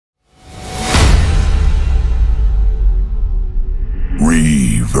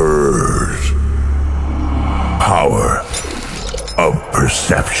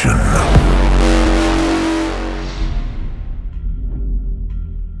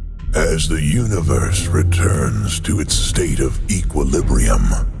As the universe returns to its state of equilibrium,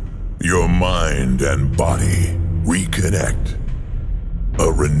 your mind and body reconnect.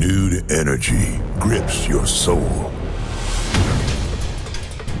 A renewed energy grips your soul.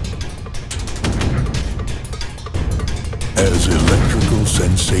 As electrical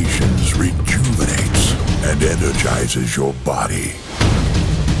sensations rejuvenates and energizes your body.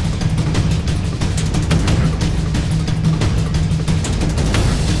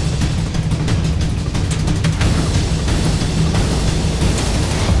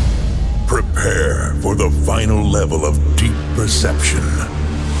 Prepare for the final level of deep perception.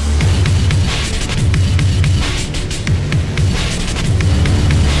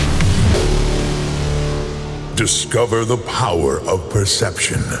 Discover the power of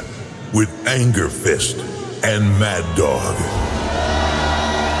perception with Angerfist and Mad Dog.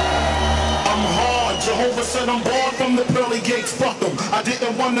 I'm hard. Jehovah said I'm barred from the pearly gates. Fuck them. I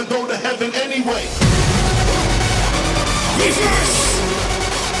didn't want to go to heaven anyway. Reverze!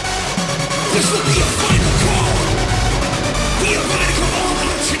 This will be a final call. We are going to go all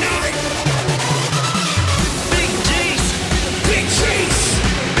out tonight. Big G's. Big G's.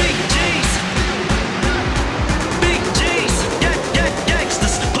 Big G's. Big G's.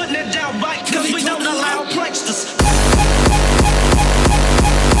 Gangsters. Putting it down right because we don't allow pranksters.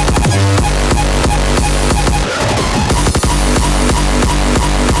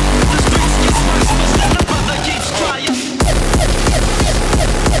 The streets get worse, but still the brother keeps trying.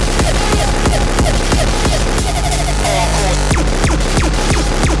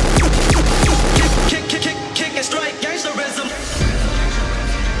 Kick and strike, gangsterism.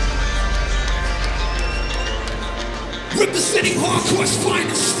 Representing hardcore's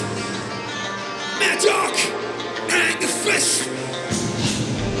finest, Mad Dog, Angerfist.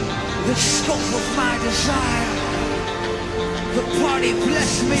 The scope of my desire, the party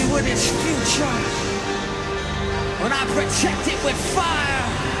blessed me with its future, when I protect it with fire.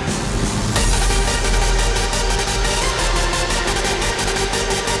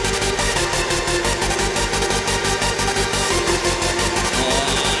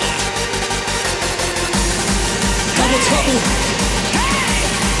 Double trouble.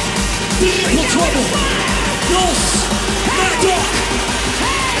 Triple trouble. Nos. Mad Dog.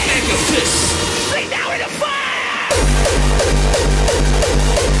 Angerfist. Straight down in the fire!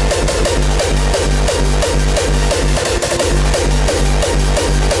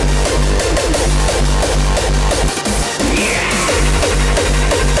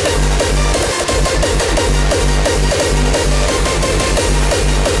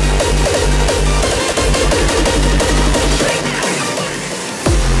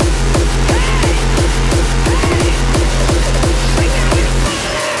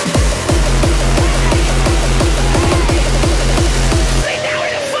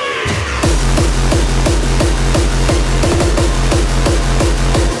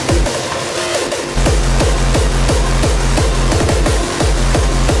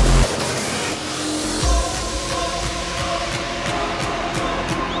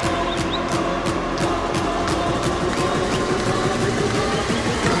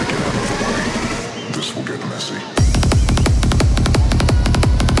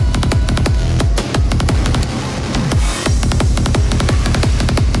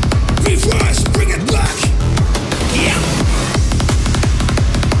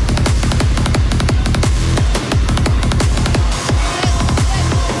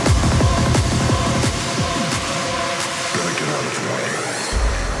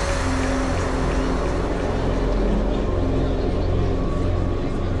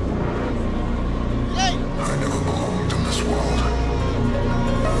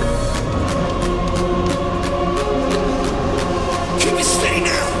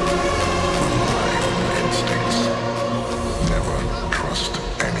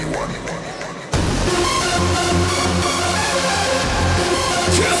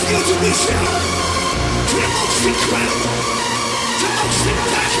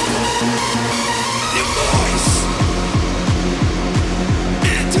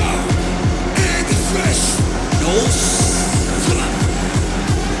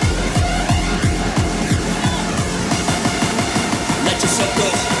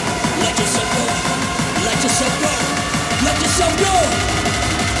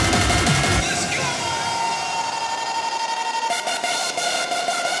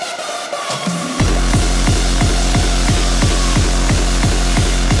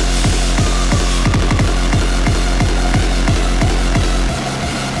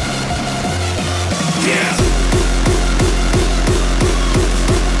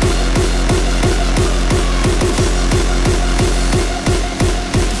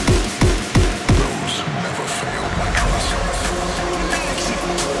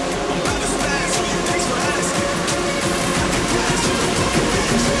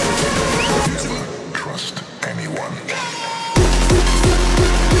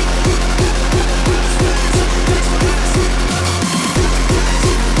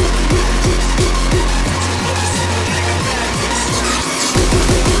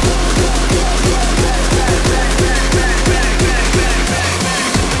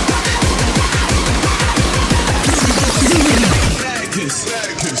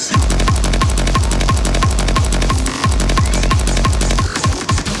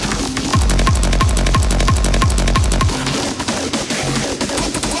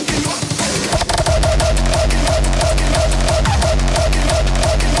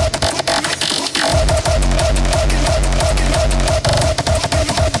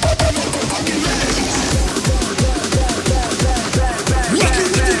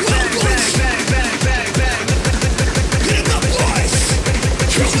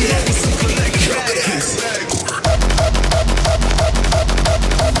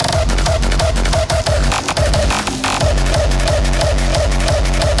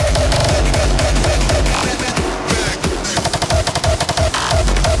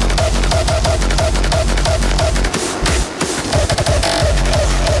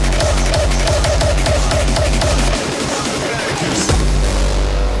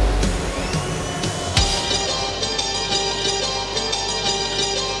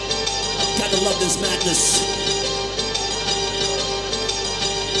 love this madness.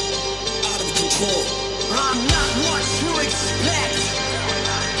 Out of control. I'm not what you expect.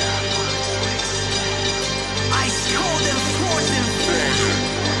 Ice cold and frozen flesh.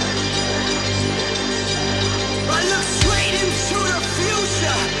 I look straight into the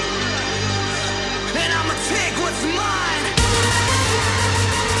future, and I'ma take what's mine.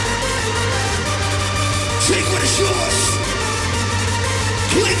 Take what is yours.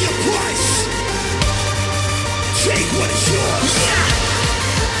 Claim your price. Take what is yours. Yeah.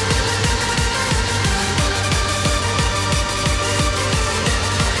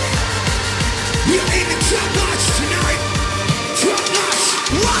 We're aiming top notch tonight. Top notch.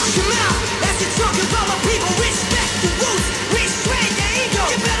 Watch your mouth as you're talking about my people. Respect the roots, restrain the ego.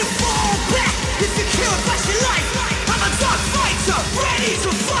 You better fall back if you're killed by your life. I'm a dark fighter, ready to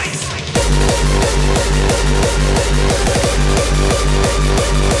fight.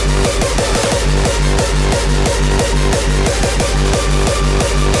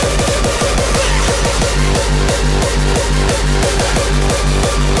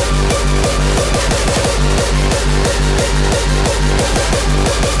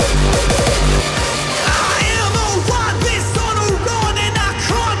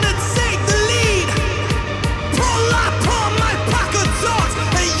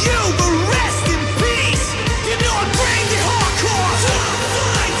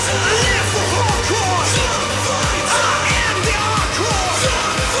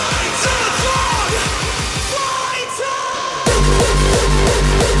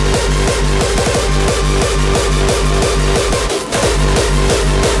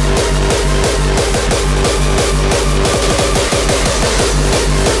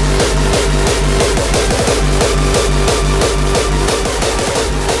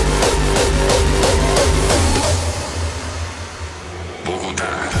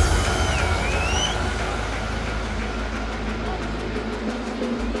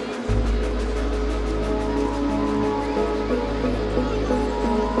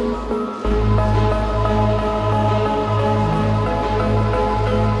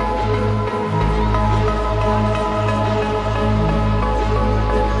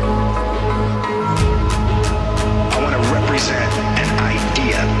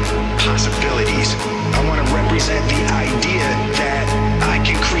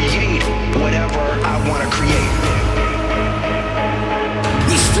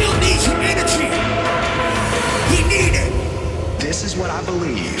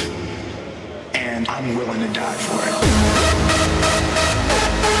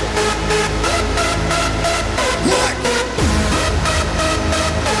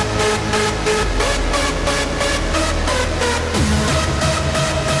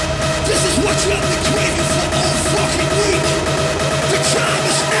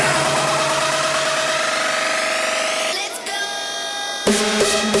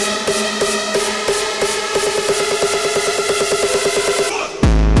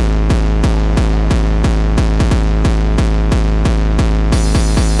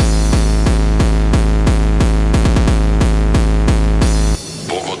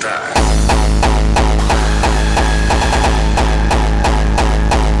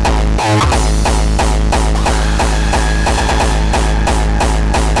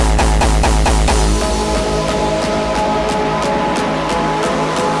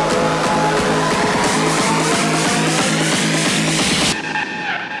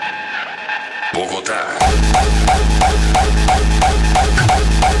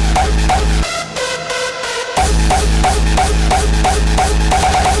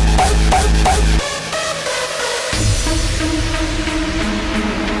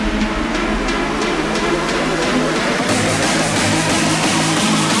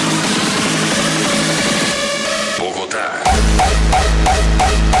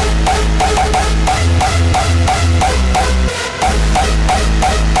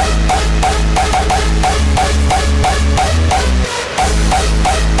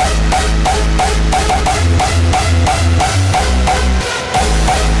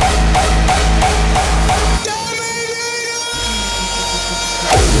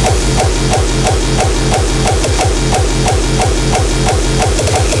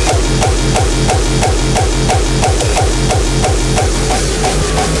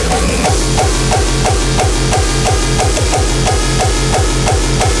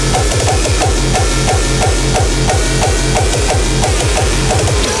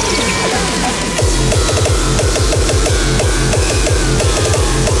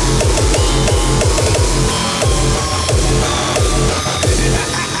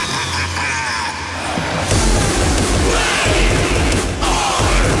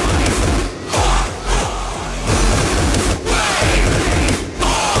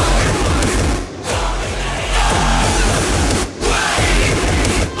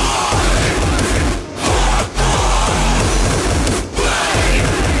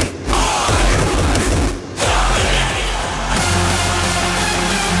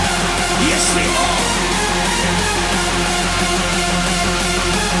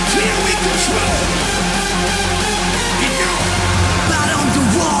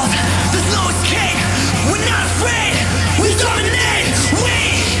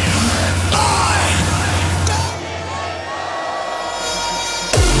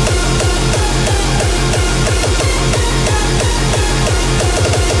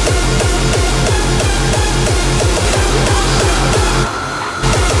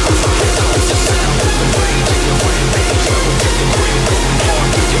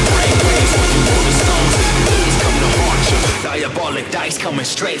 coming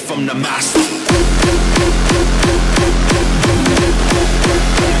straight from the master. Straight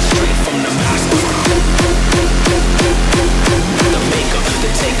from the master. The maker,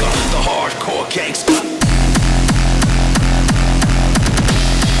 the taker, the hardcore gangster.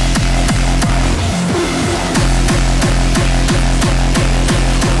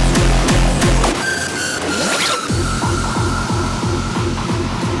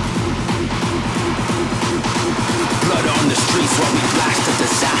 While we blast the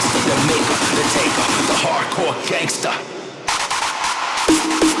disaster, the maker, the taker, the hardcore gangster.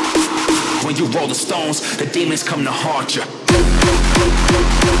 When you roll the stones, the demons come to haunt you.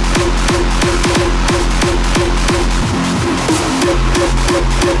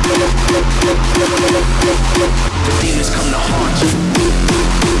 The demons come to haunt you.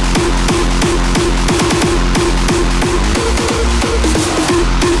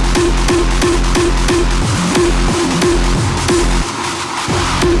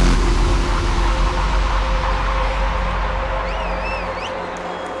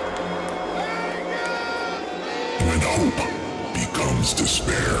 When hope becomes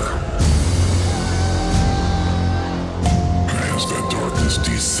despair, as the darkness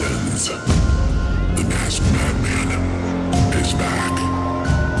descends, the masked madman is back.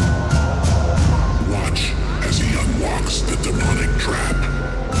 Watch as he unlocks the demonic trap.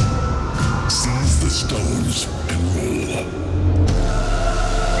 Seize the stones and roll.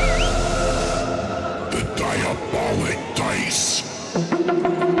 The diabolic dice.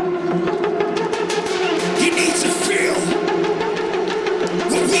 You need to feel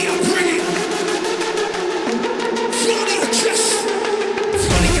what we are bringing. Flow to your chest,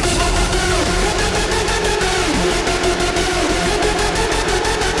 flow to your heart.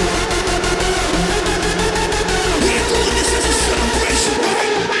 We are doing this as a celebration,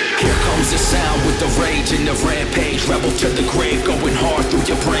 right? Here comes the sound with the rage and the rampage. Rebel to the grave, going hard through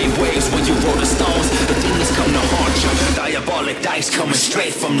your brain waves. When you roll the stones, the demons come to haunt you. Diabolic dice coming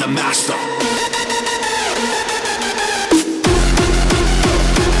straight from the master.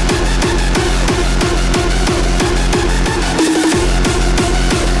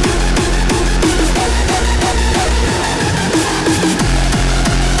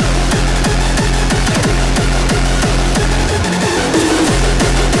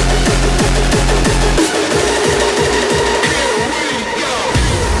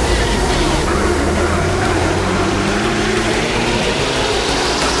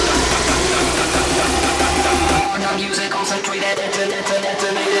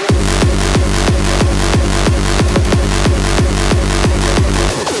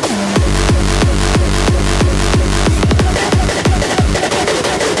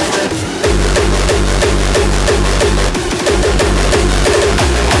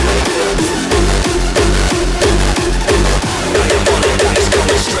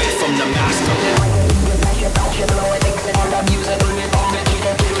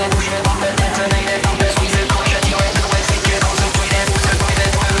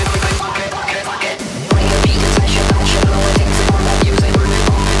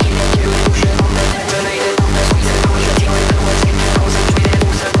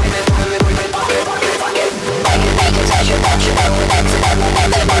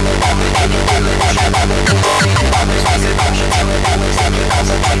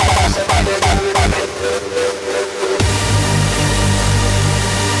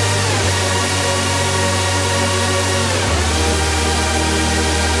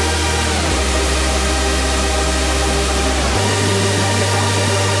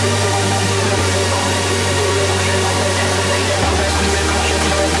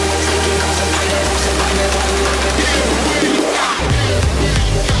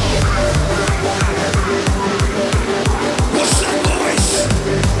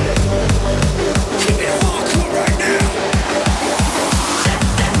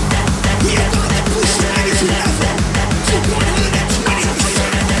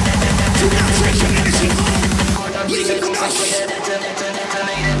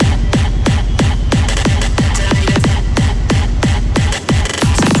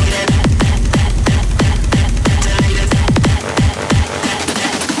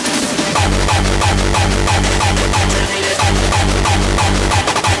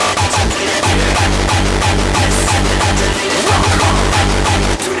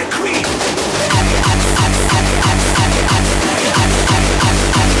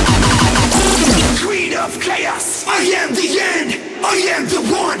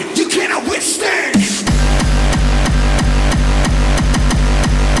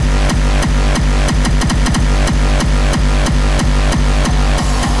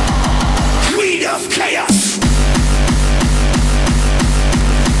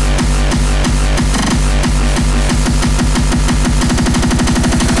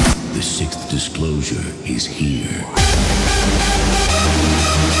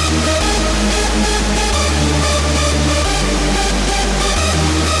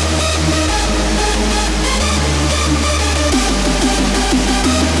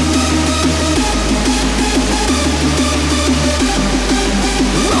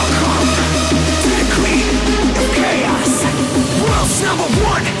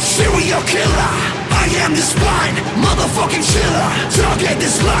 am the spine, motherfucking chiller. Target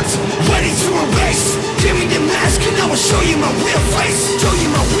is locked, ready to erase. Give me the mask and I will show you my real face. Show you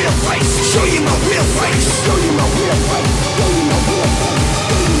my real face. Show you my real face. Show you my real face. Show you my real face.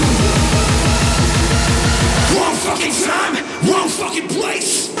 Wrong fucking time, wrong fucking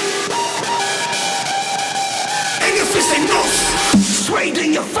place. Angerfist and Mad Dog, straight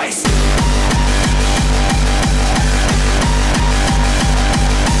in your face.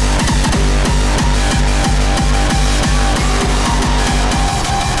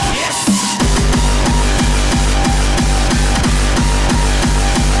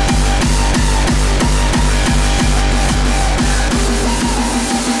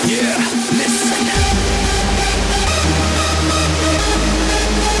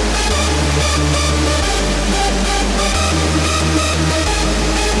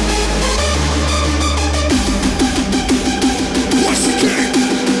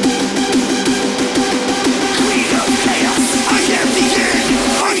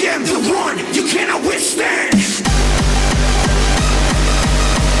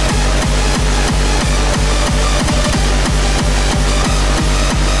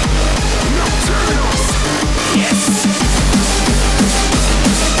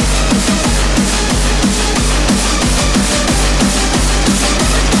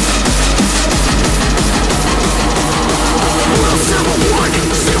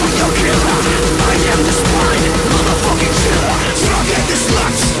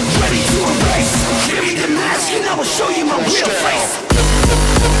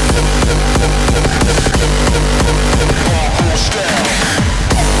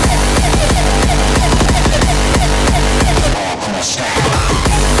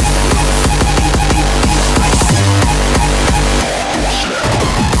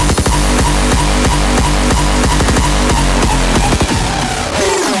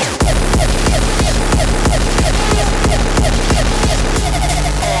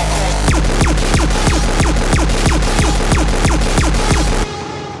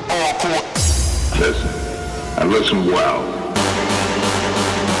 Listen well.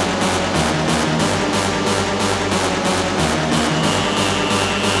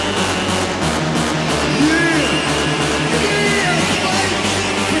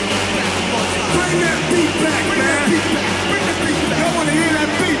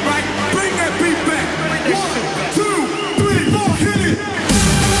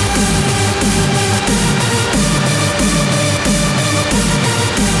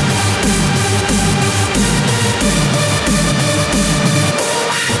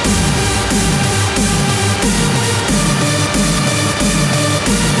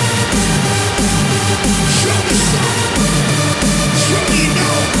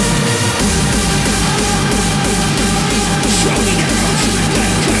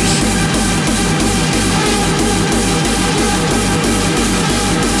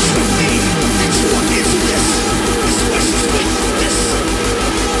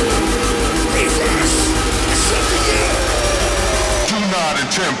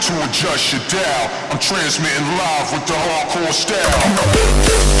 Attempt to adjust your dial. I'm transmitting live with the hardcore style.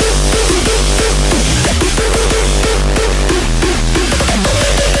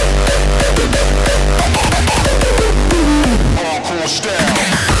 Hardcore style.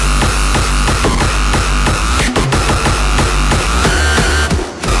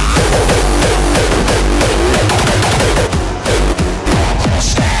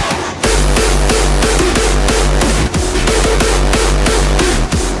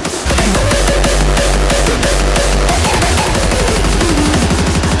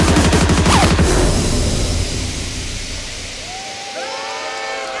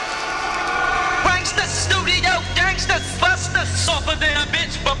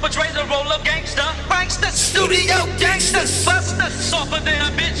 Studio gangsters, busters, softer than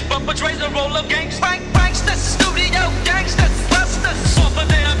a bitch, but portrays a role of gangsters. Pranksters, studio gangsters, busters, softer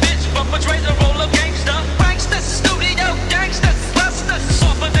than a bitch, but portrays a role of gangster. Pranksters, studio gangsters, busters,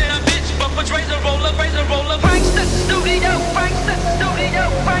 softer than a bitch, but portrays a role of pranksters, studio, pranksters, studio,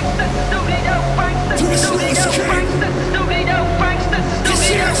 pranksters, studio, pranksters, studio, pranksters, studio, pranksters,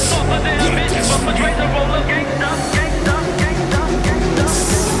 studio, softer than a bitch, but portrays a role of gangster, gangster, gangster, gangster.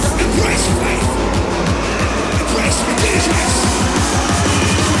 Embrace faith.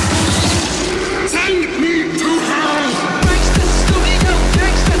 Send me to hell! Pranksters, studio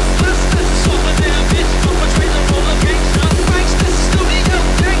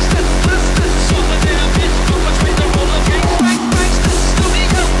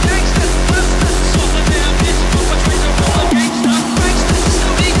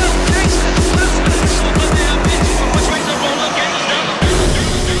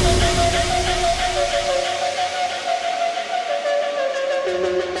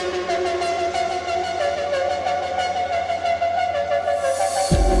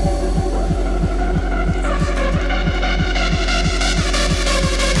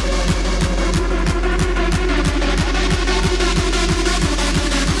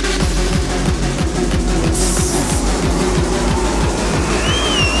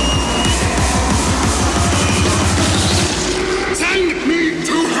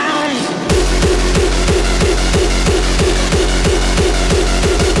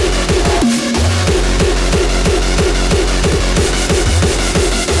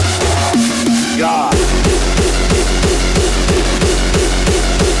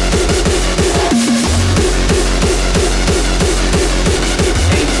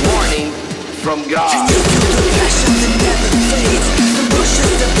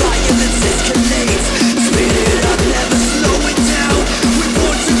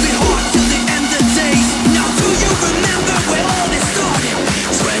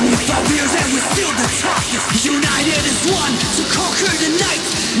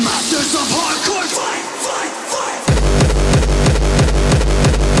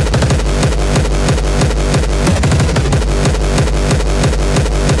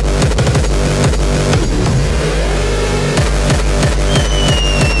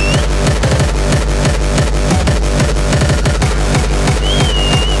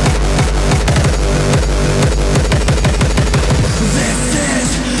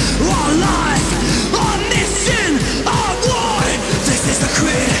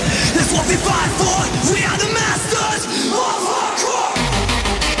That's what we fight for. We are the masters of hardcore.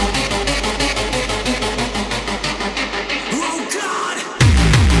 Oh God.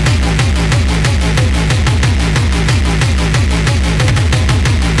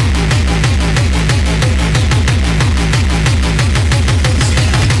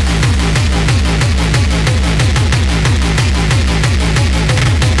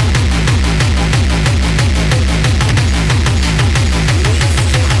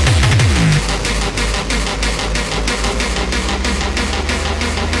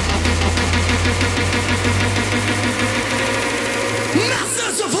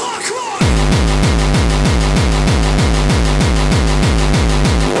 Masters of hardcore!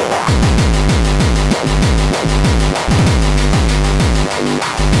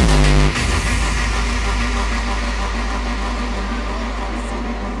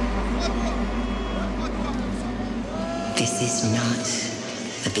 This is not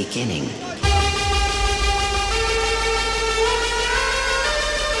the beginning.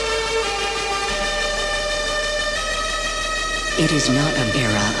 It is not an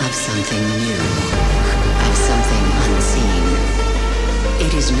era of something new, of something unseen.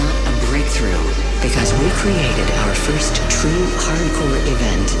 It is not a breakthrough, because we created our first true hardcore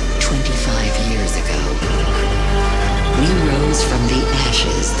event 25 years ago. We rose from the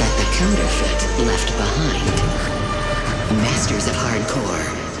ashes that the counterfeit left behind. Masters of hardcore.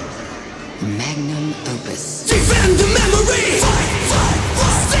 Magnum opus. Defend the memory!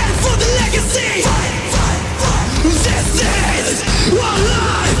 Stand for the legacy! This is our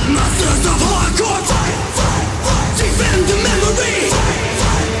life! Masters of hardcore! Defend the memory!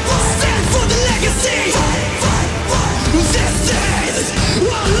 Stand for the legacy! This is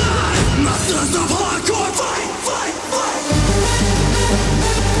our life! Masters of hardcore!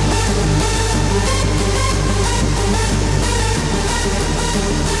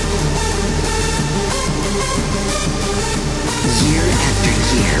 Year after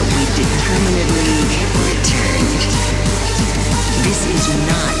year, we determinedly returned. This is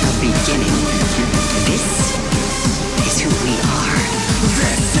not a beginning. This is who we are.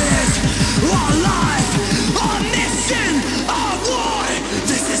 This is our life, our mission, our war.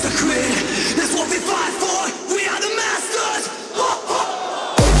 This is the creed. That's what we fight for. We are the masters.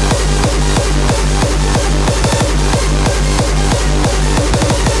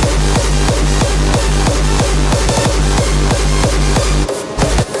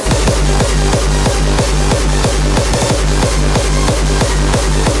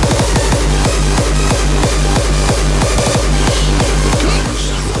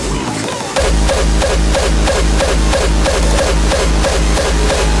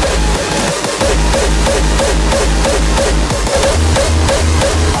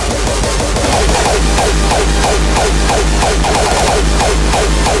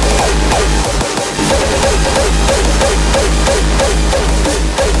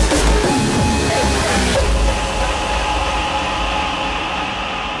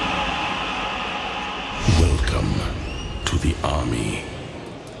 Welcome to the army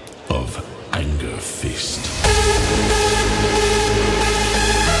of Angerfist.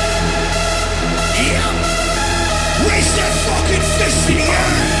 Yeah! Raise that fucking fist in the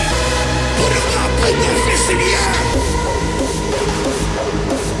air! Put 'em up, put that fist in the air!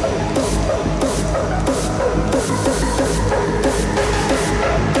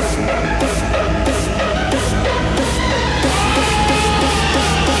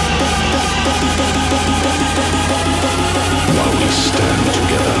 While we stand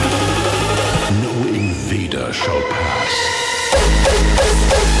together, no invader shall pass.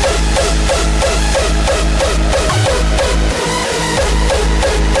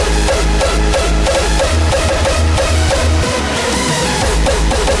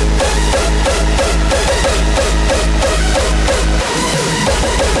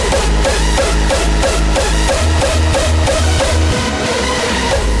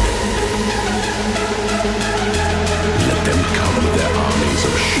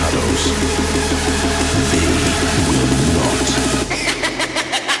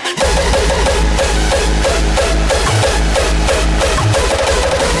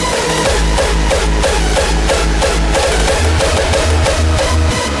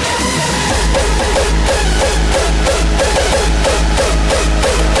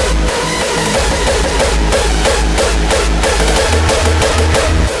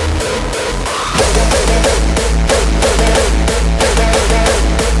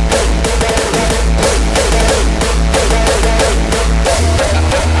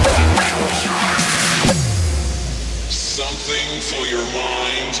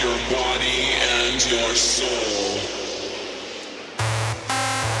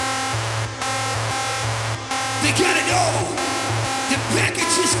 You got it all. The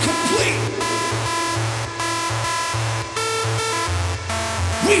package is complete.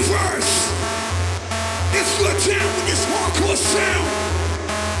 Reverze. If you're down with this hardcore sound,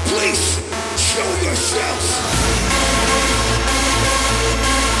 please show yourselves.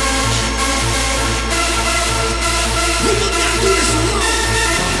 We will not do this alone.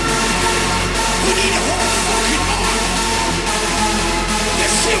 We need a whole fucking army.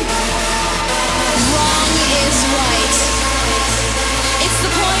 Let's shoot. Wrong is right. It's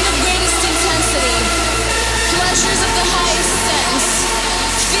the point of greatest intensity. Pleasures of the highest sense.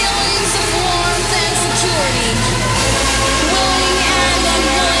 Feelings of warmth and security. Willing and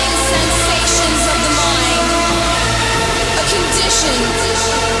unwilling sensations of the mind. A condition.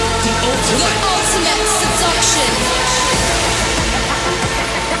 The ultimate seduction.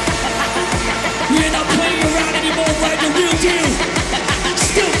 We're not playing around anymore, right? The real deal.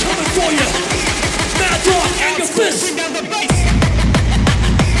 Still coming for you. Mad Dog, Angerfist. Bring down the bass.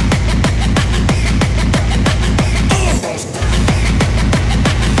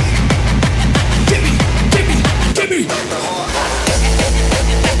 Give me.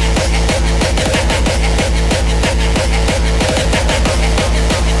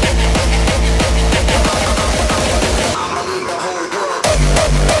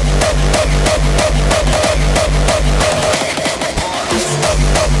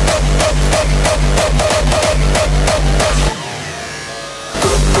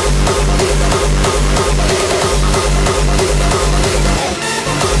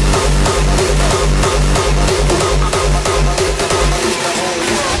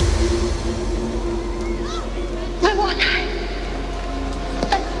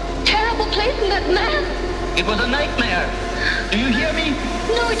 It was a nightmare. Do you hear me?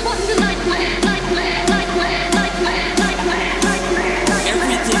 No, it wasn't a nightmare.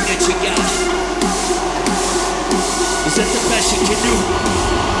 Everything that you got. Is that the best you can do?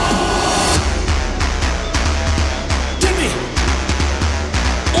 Give me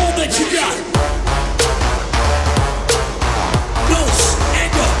all that you got. Nose,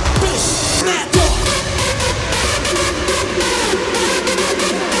 anger, boost, mad dog.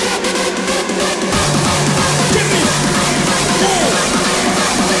 Give me all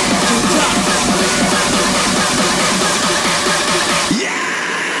you got. Yeah.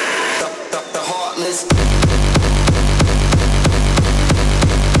 The heartless.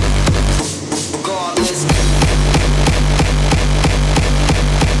 Regardless.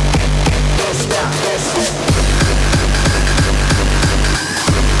 Don't stop this.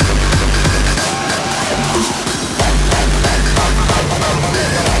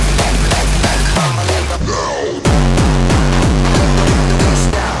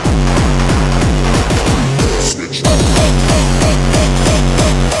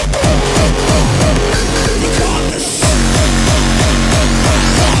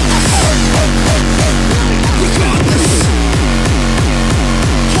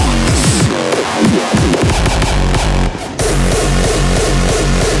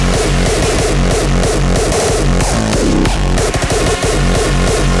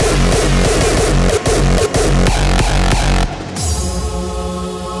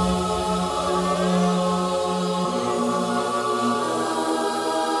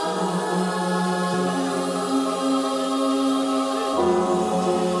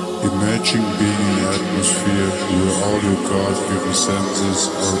 Imagine being in an atmosphere where all your God-given senses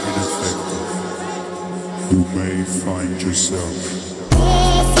are ineffective. You may find yourself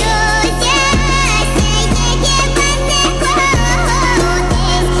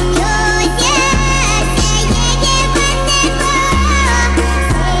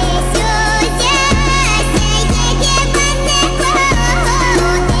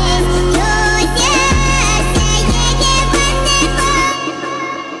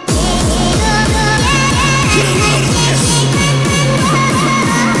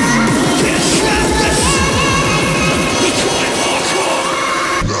We call it hardcore.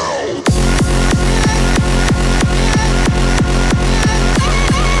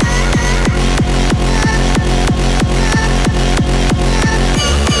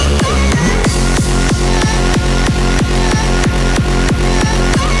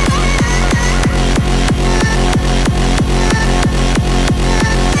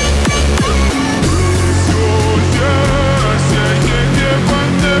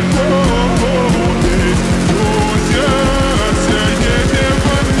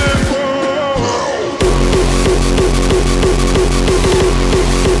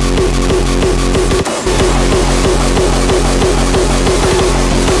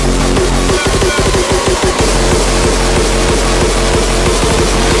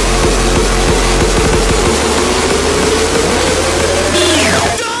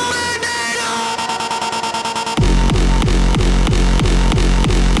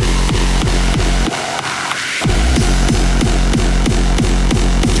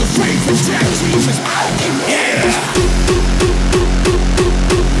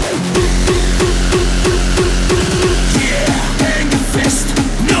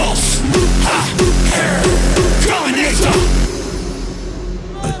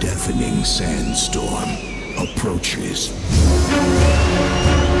 Sandstorm approaches.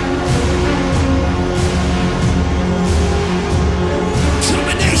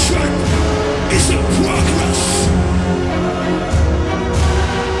 Termination is in progress.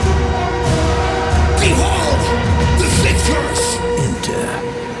 Behold the victors. Enter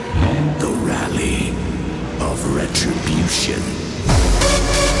the rally of retribution.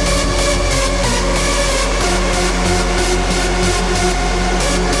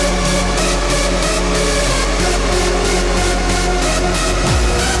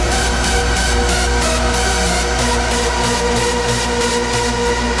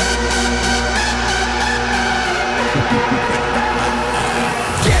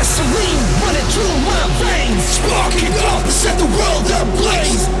 Gasoline running through my veins, sparking up and set the world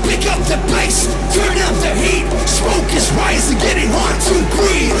ablaze. Pick up the bass, turn up the heat. Smoke is rising, getting hard to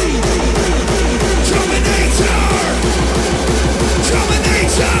breathe. Terminator!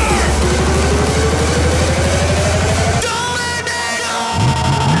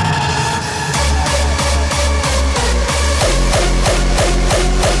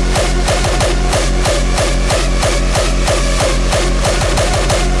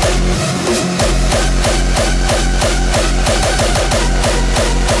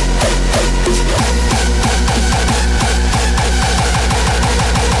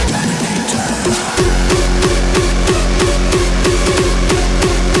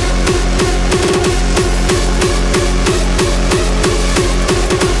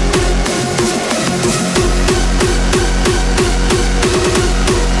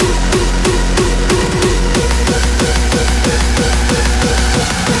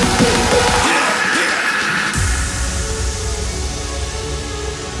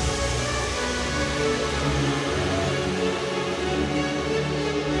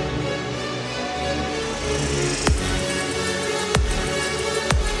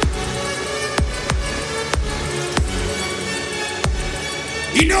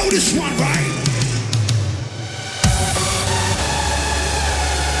 You know this one, right?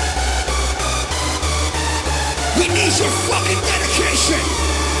 We need your fucking dedication.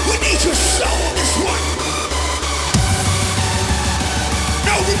 We need your soul on this one.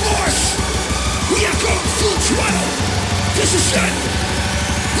 No remorse. We are going full throttle. This is it.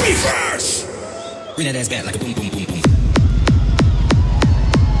 Reverze. Bring that ass back like a boom, boom, boom, boom.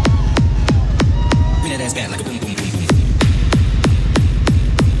 Bring that ass back like a boom, boom, boom, boom.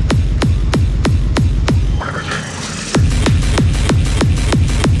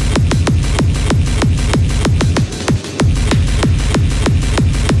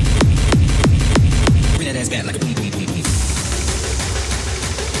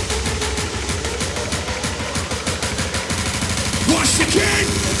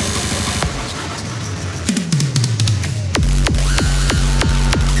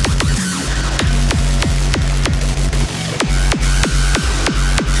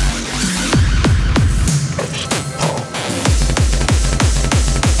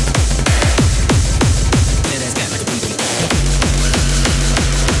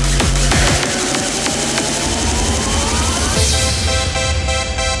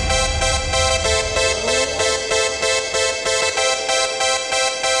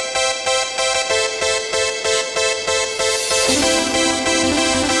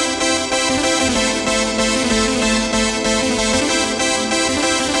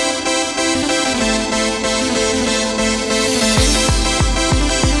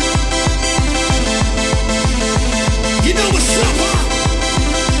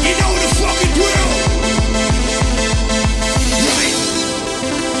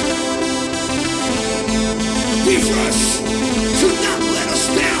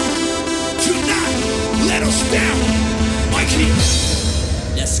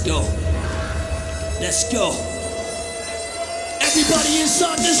 Let's go. Everybody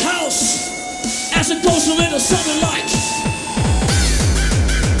inside this house, as it goes a little something like.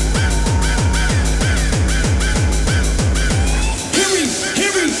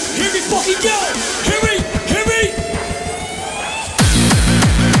 Here we fucking go. Here we.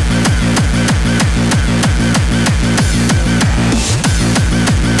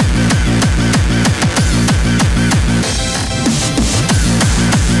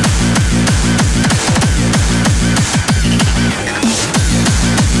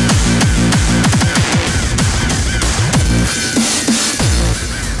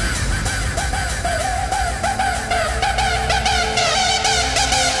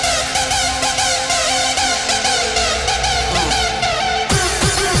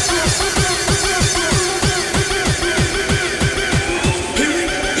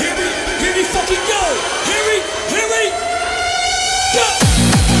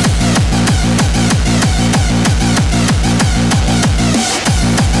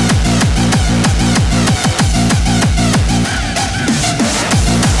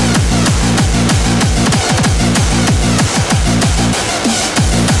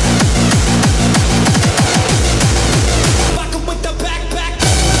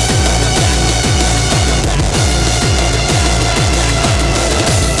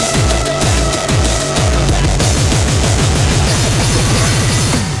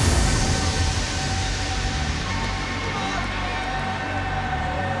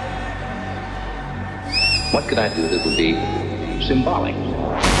 what could I do that would be symbolic?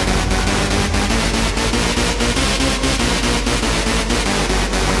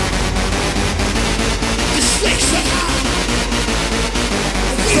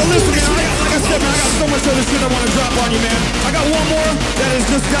 So listen, man, like I said, man, I got so much other shit I want to drop on you, man. I got one more that has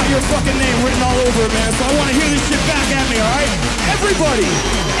just got your fucking name written all over it, man. So I want to hear this shit back at me, all right? Everybody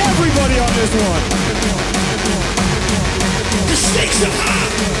on this one. The stakes are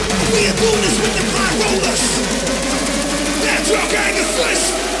high. We are doing this with the high rollers. Mad Dog,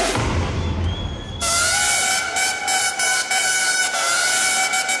 Angerfist.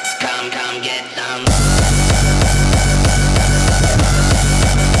 Come get some.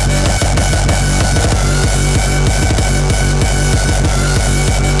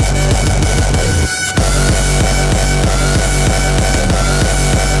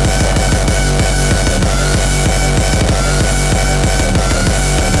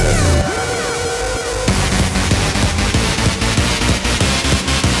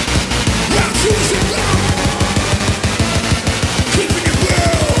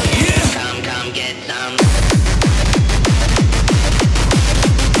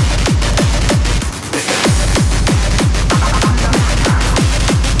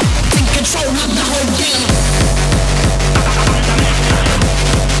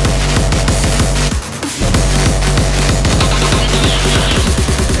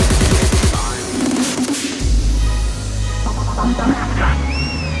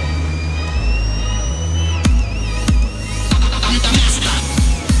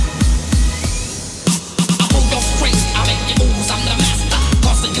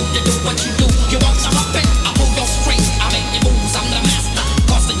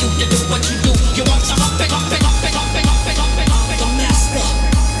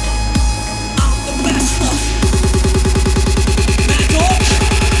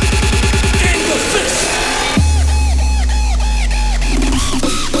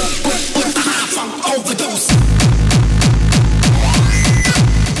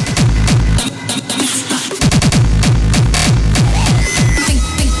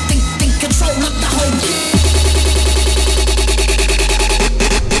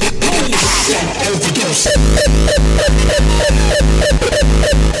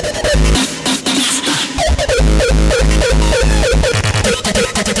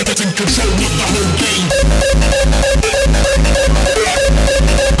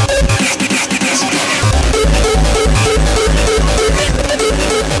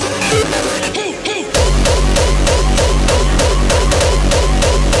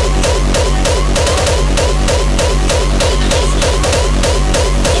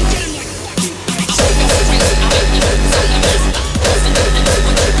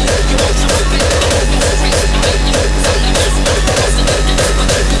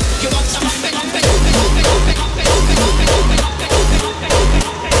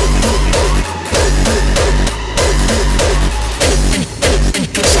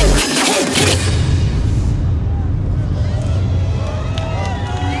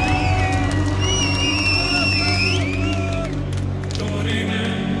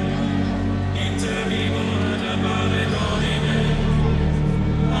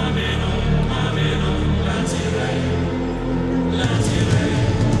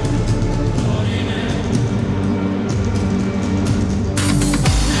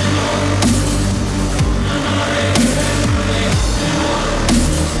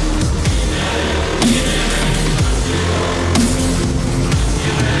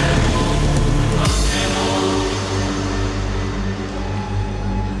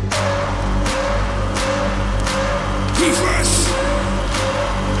 Reverze.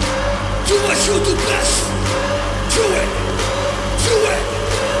 Do what you do best. Do it. Do it.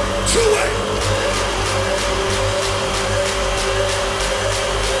 Do it.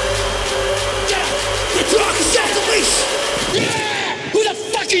 Yeah. The dog is at the leash. Yeah. Who the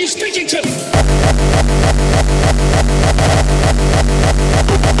fuck are you speaking to?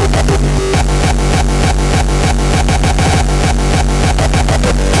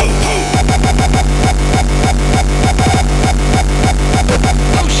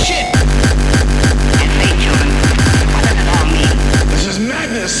 Oh shit! This is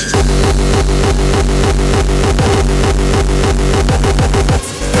madness.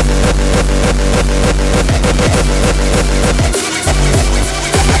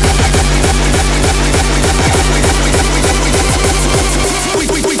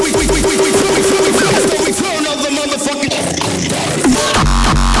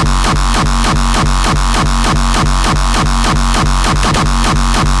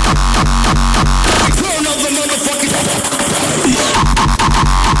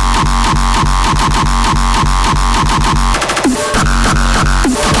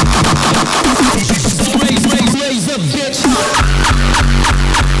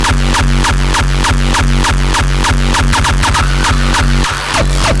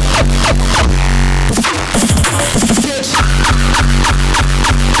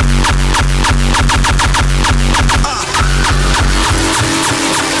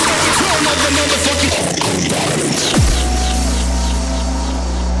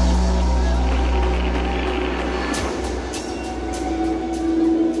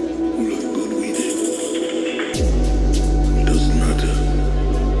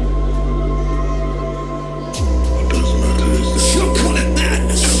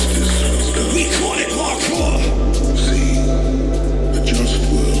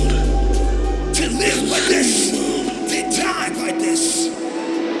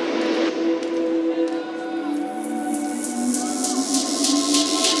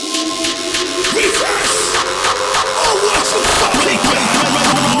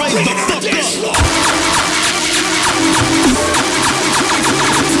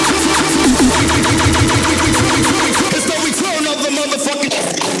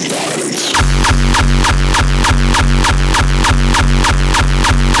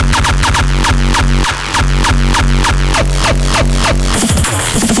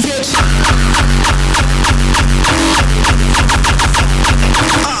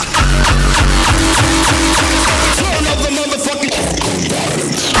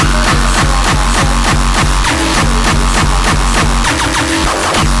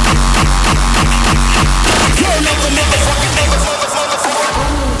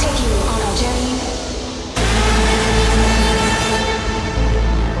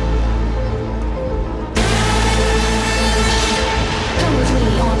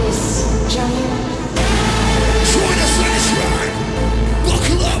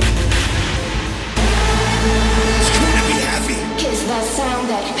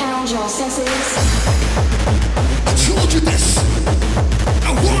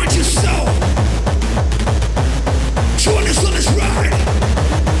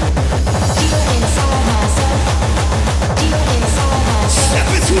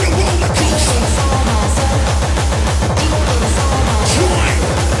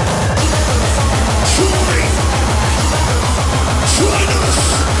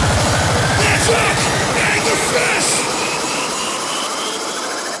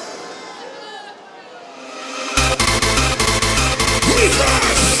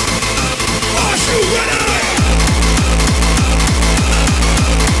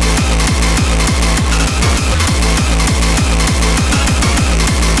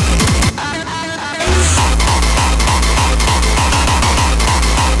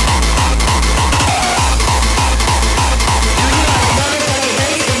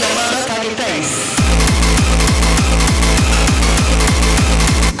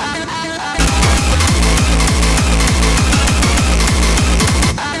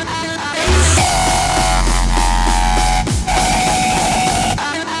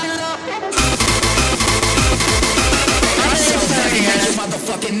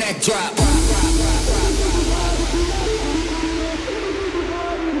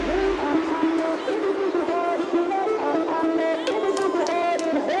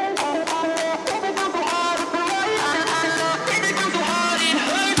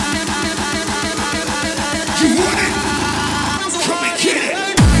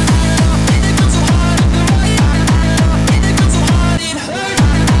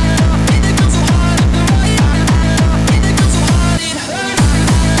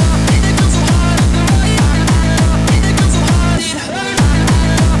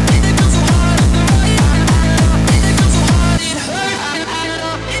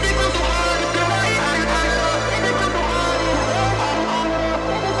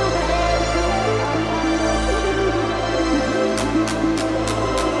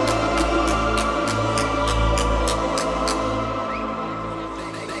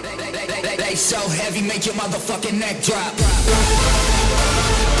 so heavy, make your motherfucking neck drop.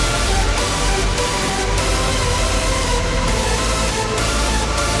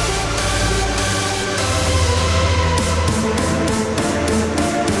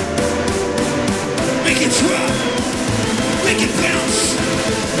 Make it drop, make it bounce,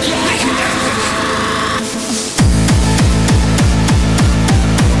 make it epic.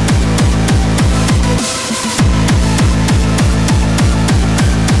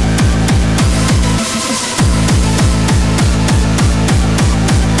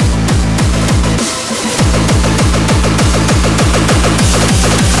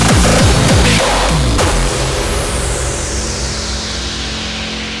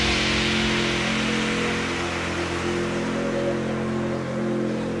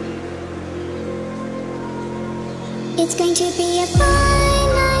 It's going to be a fine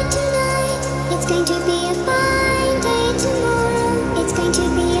night tonight. It's going to be a fine day tomorrow. It's going to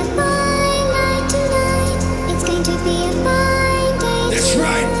be a fine night tonight. It's going to be a fine day. That's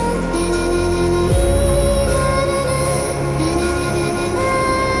right.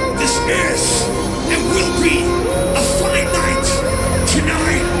 This is and will be a fine night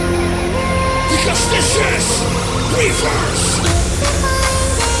tonight. Because this is Reverze.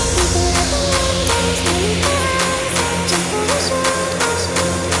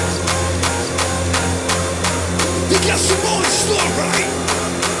 Got some more in store, right?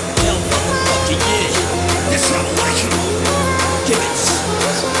 Hell motherfucking yeah. That's how I like it. Give it.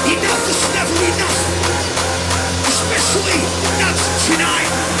 Enough is never enough. Especially not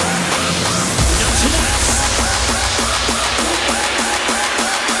tonight. Not tonight.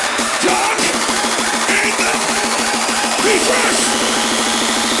 Dog, anger, Reverze.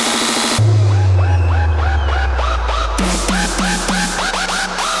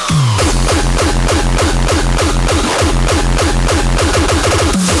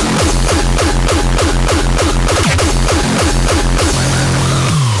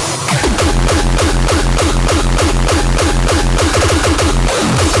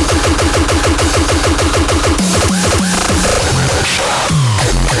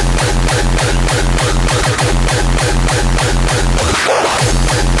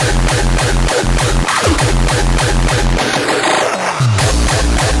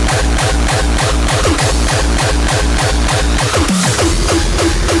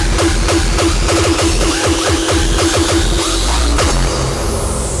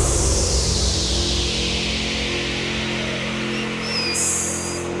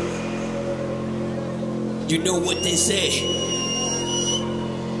 You know what they say.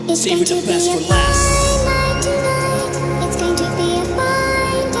 It's Saving the going to best be for a last. fine night tonight. It's going to be a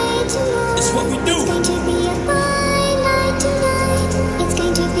fine day tomorrow. It's what we do. It's going to be a fine night tonight. It's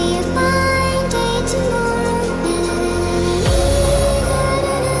going to be a fine day tomorrow.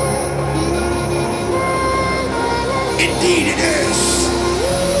 Indeed it is.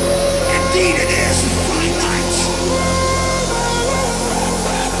 Indeed it is a fine night.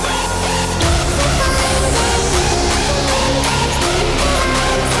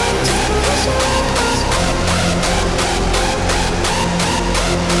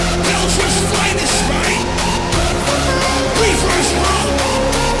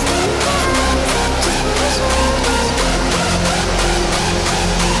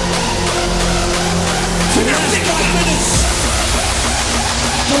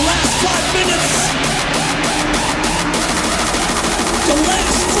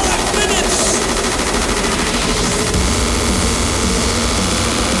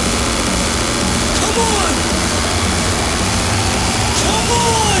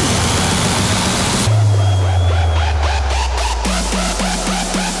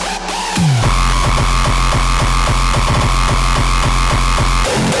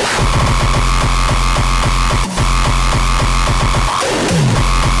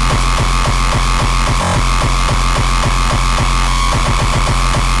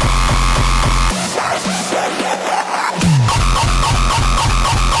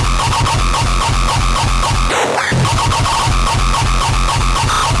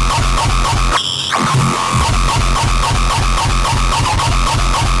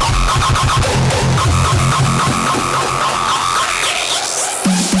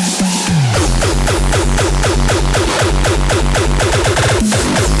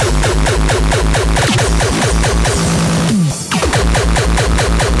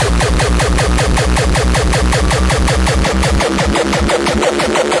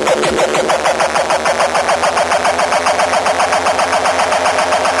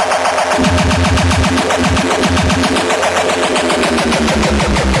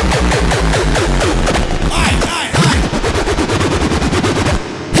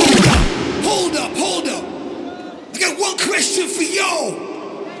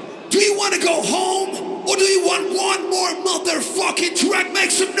 make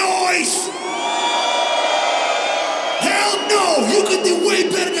some noise! Hell no, you can do way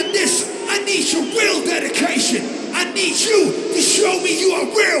better than this. I need your real dedication. I need you to show me you are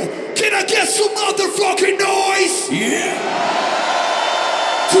real. Can I get some motherfucking noise? Yeah!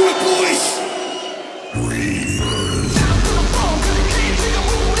 Do it, boys!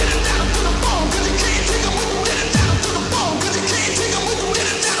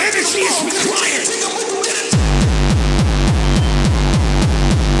 Energy is required.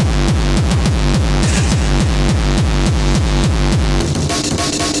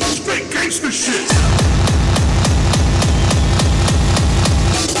 Straight gangster shit.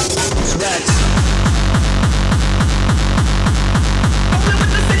 Swag.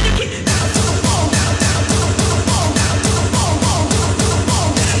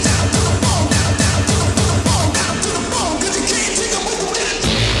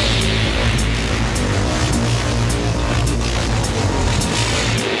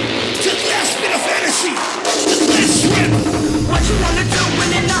 What you wanna do when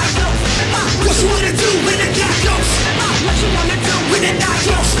the night goes? What you wanna do when the night goes? What you wanna do when the night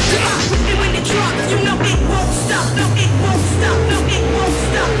goes? With me when it drops, you know it won't stop. No, it won't stop. No, it won't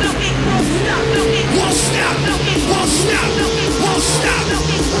stop. No, it won't stop. No, it won't stop. No, it won't stop. No, it won't stop. No, it won't stop. No,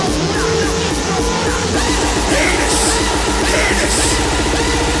 it won't stop. Hear this. Hear this.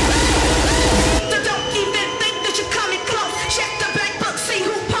 So don't even think that you're coming close. Check the black book, see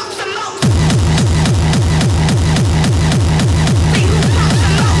who pops the most.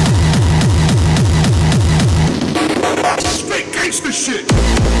 Straight gangster shit.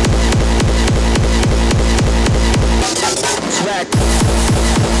 Swag.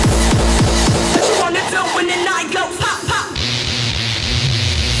 What you wanna do when the night goes? Pop, pop.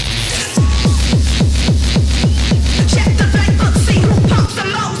 Check the black book, see who pops the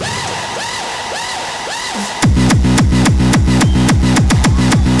most.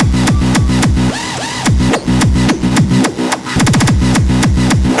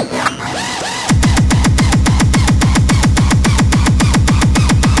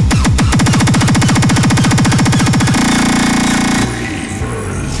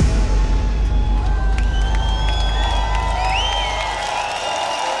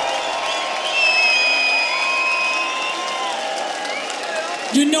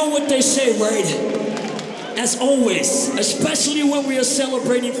 You know what they say, right? As always, especially when we are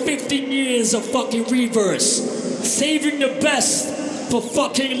celebrating 15 years of fucking Reverze, saving the best for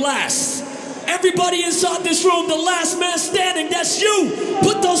fucking last. Everybody inside this room, the last man standing, that's you.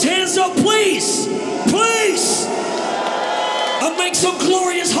 Put those hands up, please. Please. And make some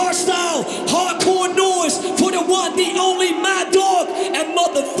glorious hardstyle, hardcore noise for the one, the only Mad Dog and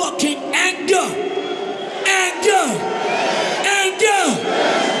motherfucking Anger. Anger. Anger!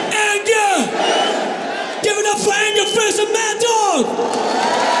 Anger! Give it up for Angerfist and Mad Dog!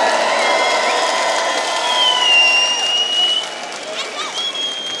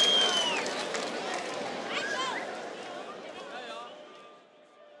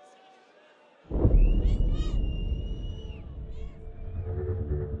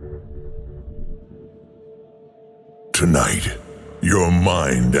 Tonight, your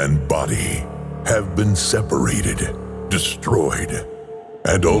mind and body have been separated, destroyed,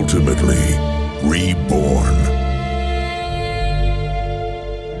 and ultimately reborn.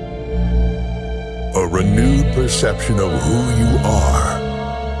 A renewed perception of who you are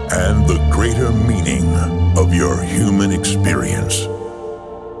and the greater meaning of your human experience.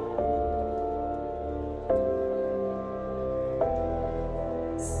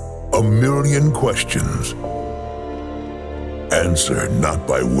 A million questions answered not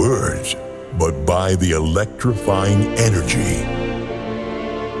by words, but by the electrifying energy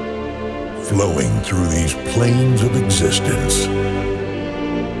flowing through these planes of existence.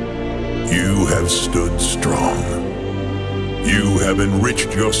 You have stood strong. You have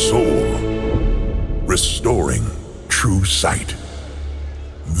enriched your soul, restoring true sight.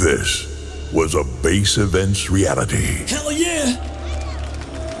 This was a Base Events reality. Hell yeah!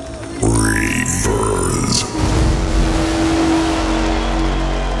 Reverze.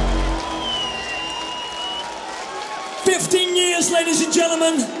 Ladies and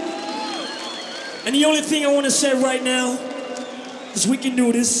gentlemen, and the only thing I want to say right now is we can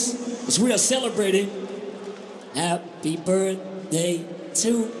do this, because we are celebrating. Happy birthday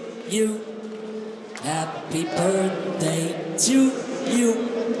to you. Happy birthday to you.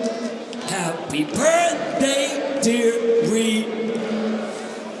 Happy birthday, dear Ree.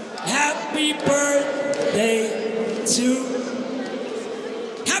 Happy birthday to.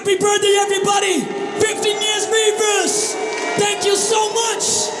 Happy birthday, everybody! 15 years Reverze! Thank you so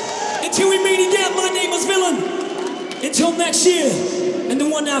much! Until we meet again, my name is Villain. Until next year, and the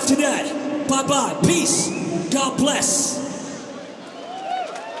one after that. Bye-bye. Peace. God bless.